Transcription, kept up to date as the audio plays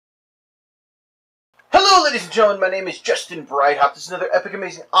Hello ladies and gentlemen, my name is Justin Breithaupt. This is another epic,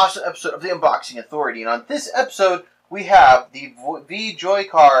 amazing, awesome episode of the Unboxing Authority. And on this episode, we have the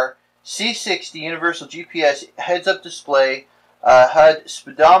VJOYCAR C60 Universal GPS heads-up display, HUD,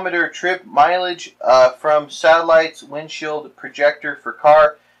 speedometer, trip, mileage from satellites, windshield, projector for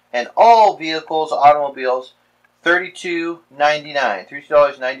car, and all vehicles, automobiles, $32.99.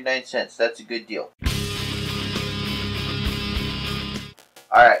 $32.99. That's a good deal.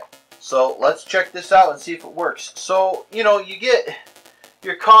 Alright. So let's check this out and see if it works. So, you know, you get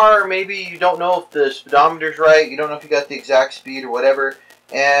your car, maybe you don't know if the speedometer's right, you don't know if you got the exact speed or whatever,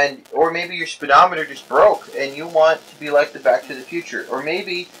 or maybe your speedometer just broke and you want to be like the Back to the Future. Or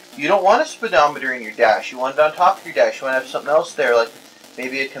maybe you don't want a speedometer in your dash, you want it on top of your dash, you want to have something else there, like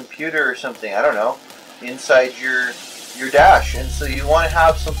maybe a computer or something, I don't know, inside your dash, and so you want to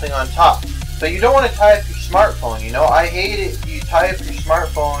have something on top. But you don't want to tie up your smartphone, you know, I hate it if you tie up your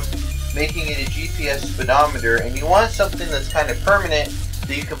smartphone making it a GPS speedometer, and you want something that's kind of permanent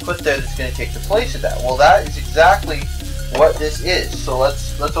that you can put there that's going to take the place of that. Well, that is exactly what this is. So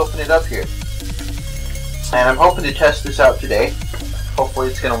let's open it up here, and I'm hoping to test this out today. Hopefully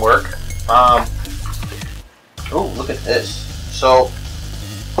it's going to work. Oh, look at this. So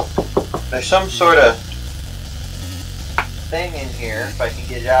there's some sort of thing in here, if I can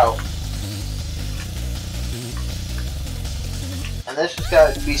get it out. And this has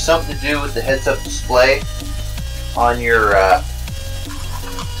got to be something to do with the heads-up display on your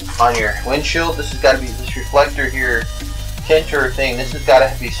windshield. This has got to be this reflector here, tinter thing. This has got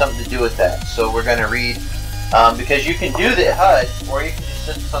to be something to do with that. So we're going to read, because you can do the HUD, or you can just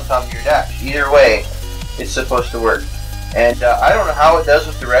set this on top of your dash. Either way, it's supposed to work. And I don't know how it does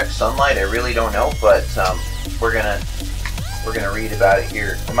with direct sunlight. I really don't know, but we're gonna read about it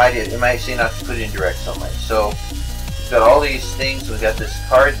here. It might say not to put it in direct sunlight. So got all these things. We got this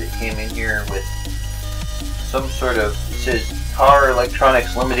card that came in here with some sort of, it says Car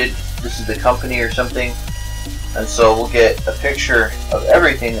Electronics Limited. This is the company or something, and so we'll get a picture of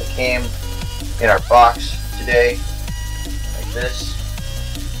everything that came in our box today, like this.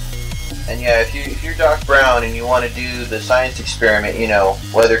 And yeah, if you're Doc Brown and you want to do the science experiment, you know,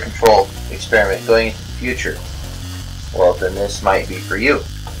 weather control experiment going into the future, well then this might be for you.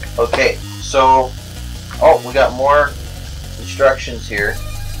 Okay, so we got more instructions here.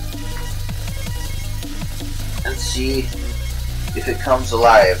 Let's see if it comes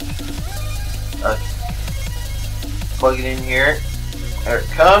alive. Plug it in here. There it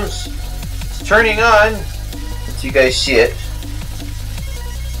comes. It's turning on. Let's you guys see it.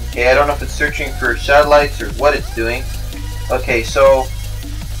 Okay, I don't know if it's searching for satellites or what it's doing. Okay, so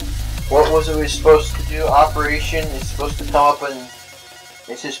what was it we were supposed to do? Operation is supposed to come up and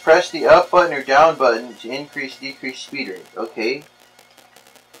it says press the up button or down button to increase, decrease speed rate. Okay.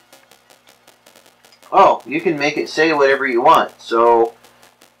 Oh, you can make it say whatever you want. So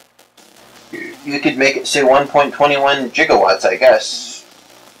you could make it say 1.21 gigawatts, I guess.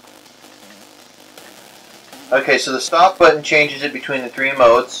 Okay, so the stop button changes it between the three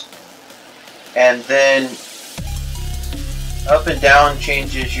modes, and then up and down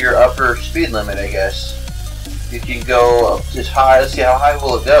changes your upper speed limit, I guess. You can go up as high. Let's see, how high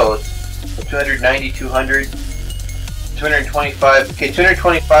will it go? It's 290, 200, 225. Okay,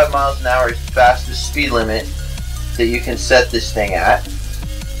 225 miles an hour is the fastest speed limit that you can set this thing at.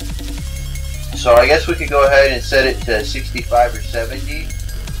 So I guess we could go ahead and set it to 65 or 70. Can't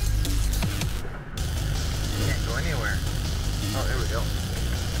go anywhere. Oh, there we go.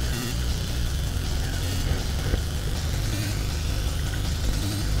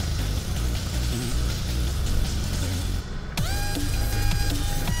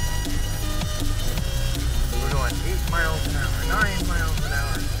 Miles an hour, 9 miles an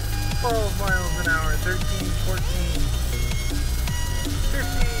hour, 12 miles an hour, 13, 14,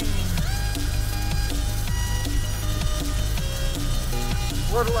 15.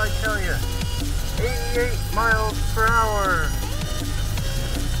 What do I tell you? 88 miles per hour.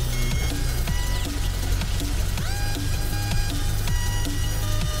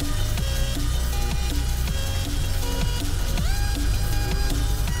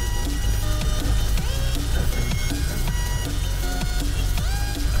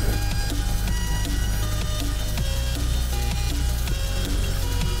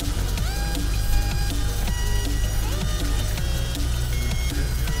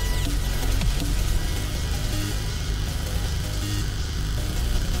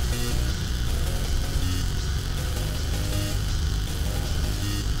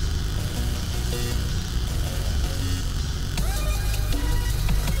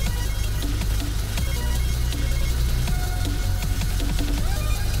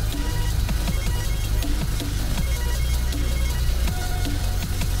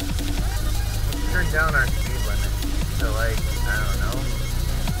 down our speed limit to like, I don't know,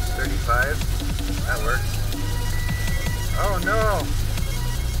 35. That works. Oh no!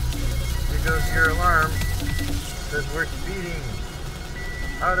 Here goes your alarm. It says we're speeding.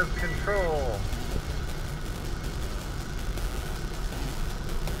 Out of control.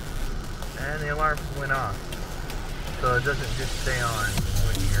 And the alarm went off. So it doesn't just stay on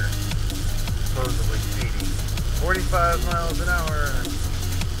when you're supposedly speeding. 45 miles an hour.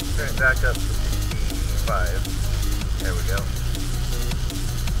 Turn it back up to 65. There we go.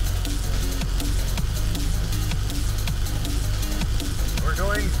 We're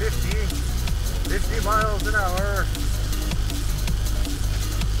going 50 miles an hour.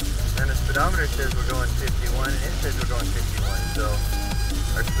 And the speedometer says we're going 51, and it says we're going 51. So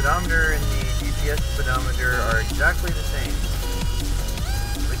our speedometer and the GPS speedometer are exactly the same,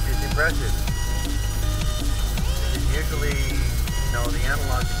 which is impressive. Because usually, you know, the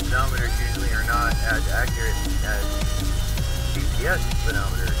analog speedometers usually are not as accurate as GPS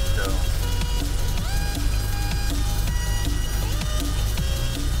speedometers. So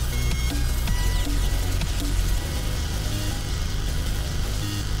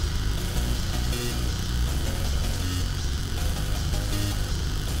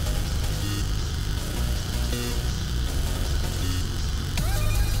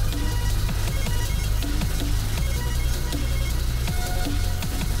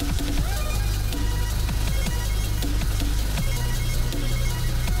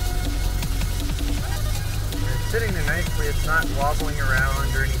sitting there nicely. It's not wobbling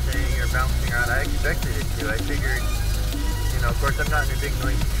around or anything or bouncing around. I expected it to. I figured, you know, of course I'm not in a big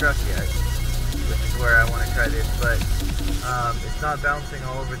noisy truck yet, which is where I want to try this, but it's not bouncing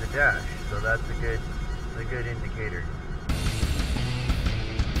all over the dash, so that's a good indicator.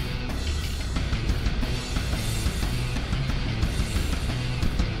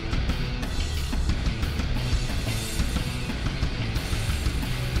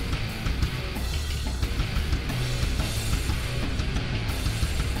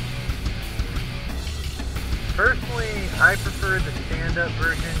 Personally, I prefer the stand-up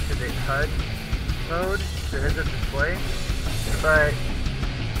version to the HUD mode, the heads-up display, but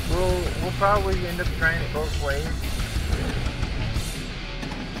we'll probably end up trying it both ways.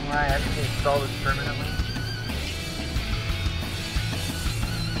 I have to install this permanently.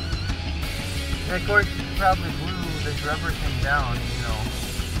 And of course, you probably glue this rubber thing down, you know,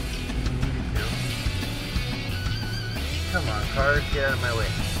 if you needed to. Come on, cars, get out of my way.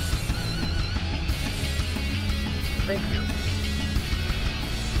 Thank you.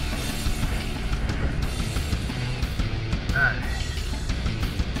 Alright.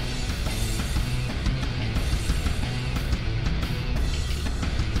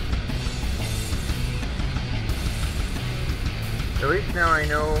 At least now I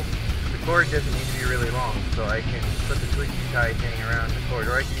know the cord doesn't need to be really long, so I can put the twisty tie thing around the cord,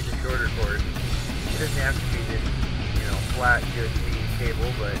 or I can use a shorter cord. It doesn't have to be this, you know, flat USB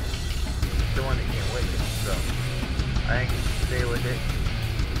cable, but it's the one that came with it, so I can stay with it.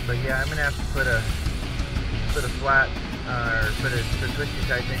 But yeah, I'm gonna have to put a flat or put a twisty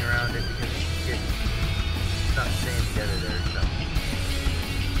tie thing around it because it's not staying together there. So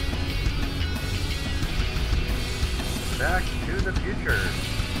back to the future.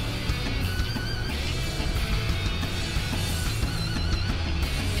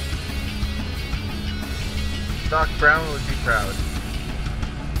 Doc Brown would be proud.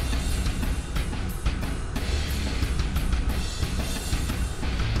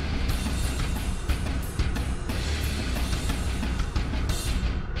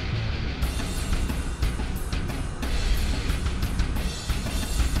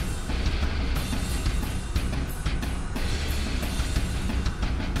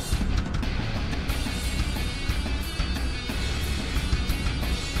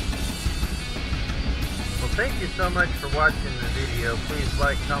 Thank you so much for watching the video. Please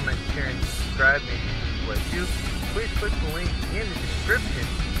like, comment, share, and subscribe. Maybe this was you. Please click the link in the description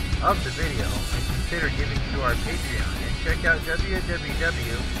of the video and consider giving to our Patreon. And check out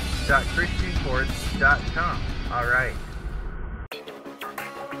www.christiancourse.com. Alright.